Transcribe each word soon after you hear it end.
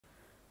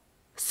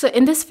So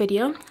in this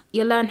video,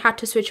 you'll learn how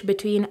to switch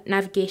between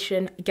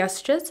navigation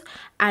gestures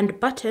and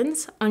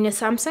buttons on your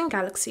Samsung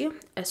Galaxy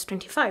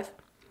S25.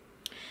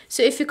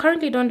 So if you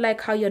currently don't like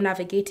how you're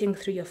navigating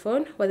through your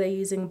phone, whether you're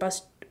using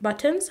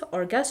buttons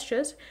or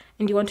gestures,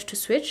 and you want to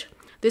switch,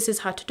 this is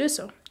how to do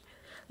so.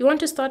 You want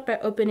to start by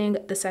opening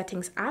the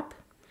Settings app,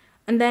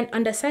 and then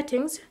under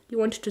Settings, you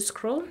want to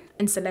scroll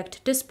and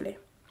select Display.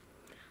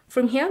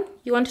 From here,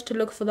 you want to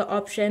look for the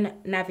option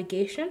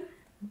Navigation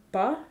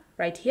bar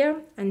right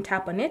here and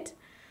tap on it.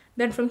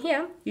 Then from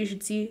here, you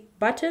should see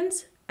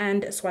buttons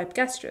and swipe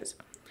gestures.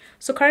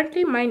 So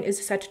currently mine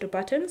is set to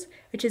buttons,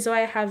 which is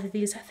why I have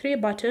these three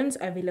buttons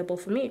available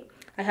for me.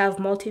 I have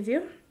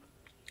multi-view,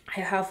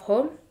 I have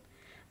home,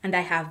 and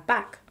I have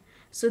back.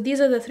 So these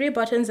are the three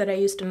buttons that I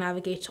use to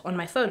navigate on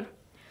my phone.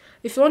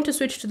 If you want to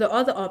switch to the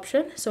other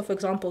option, so for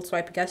example,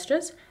 swipe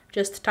gestures,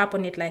 just tap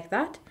on it like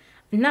that.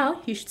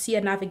 Now you should see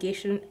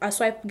a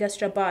swipe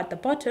gesture bar at the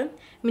bottom,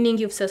 meaning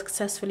you've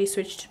successfully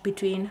switched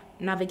between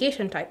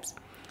navigation types.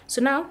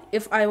 So now,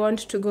 if I want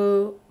to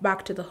go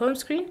back to the home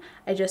screen,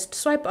 I just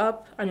swipe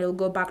up and it'll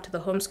go back to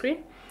the home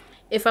screen.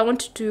 If I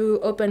want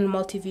to open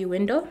multi-view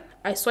window,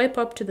 I swipe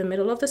up to the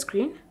middle of the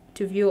screen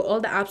to view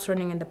all the apps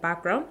running in the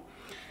background.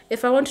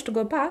 If I want to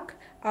go back,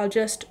 I'll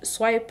just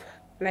swipe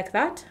like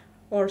that,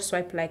 or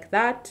swipe like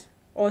that,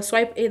 or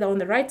swipe either on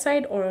the right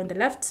side or on the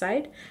left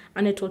side,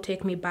 and it will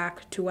take me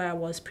back to where I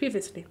was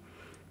previously.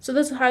 So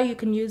this is how you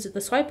can use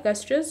the swipe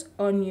gestures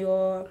on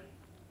your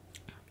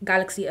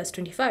Galaxy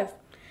S25.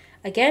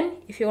 Again,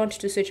 if you want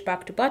to switch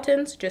back to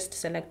buttons, just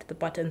select the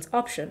buttons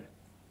option.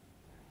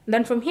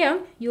 Then from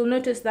here, you'll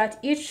notice that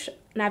each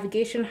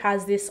navigation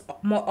has these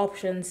more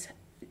options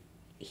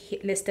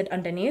listed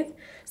underneath.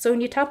 So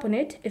when you tap on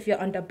it, if you're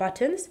under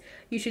buttons,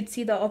 you should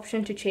see the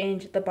option to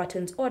change the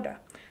buttons order.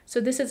 So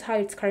this is how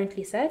it's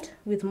currently set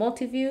with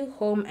multi-view,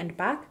 home, and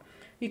back.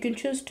 You can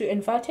choose to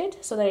invert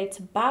it so that it's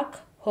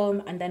back,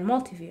 home, and then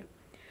multi-view.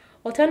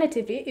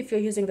 Alternatively, if you're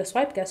using the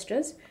swipe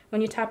gestures,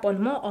 when you tap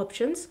on more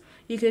options,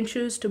 you can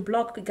choose to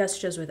block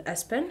gestures with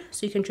S Pen.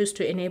 So you can choose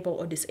to enable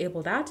or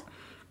disable that.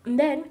 And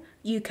then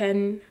you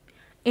can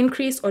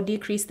increase or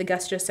decrease the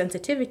gesture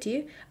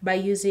sensitivity by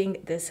using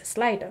this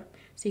slider.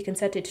 So you can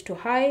set it to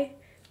high,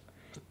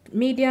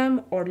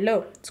 medium, or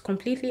low. It's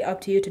completely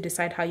up to you to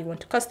decide how you want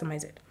to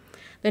customize it.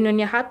 Then when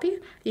you're happy,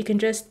 you can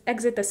just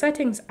exit the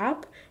Settings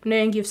app,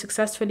 knowing you've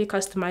successfully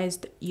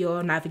customized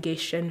your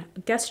navigation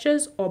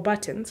gestures or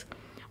buttons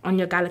on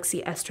your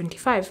Galaxy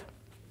S25.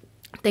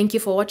 Thank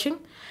you for watching.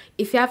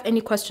 If you have any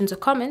questions or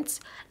comments,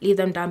 leave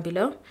them down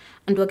below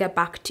and we'll get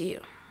back to you.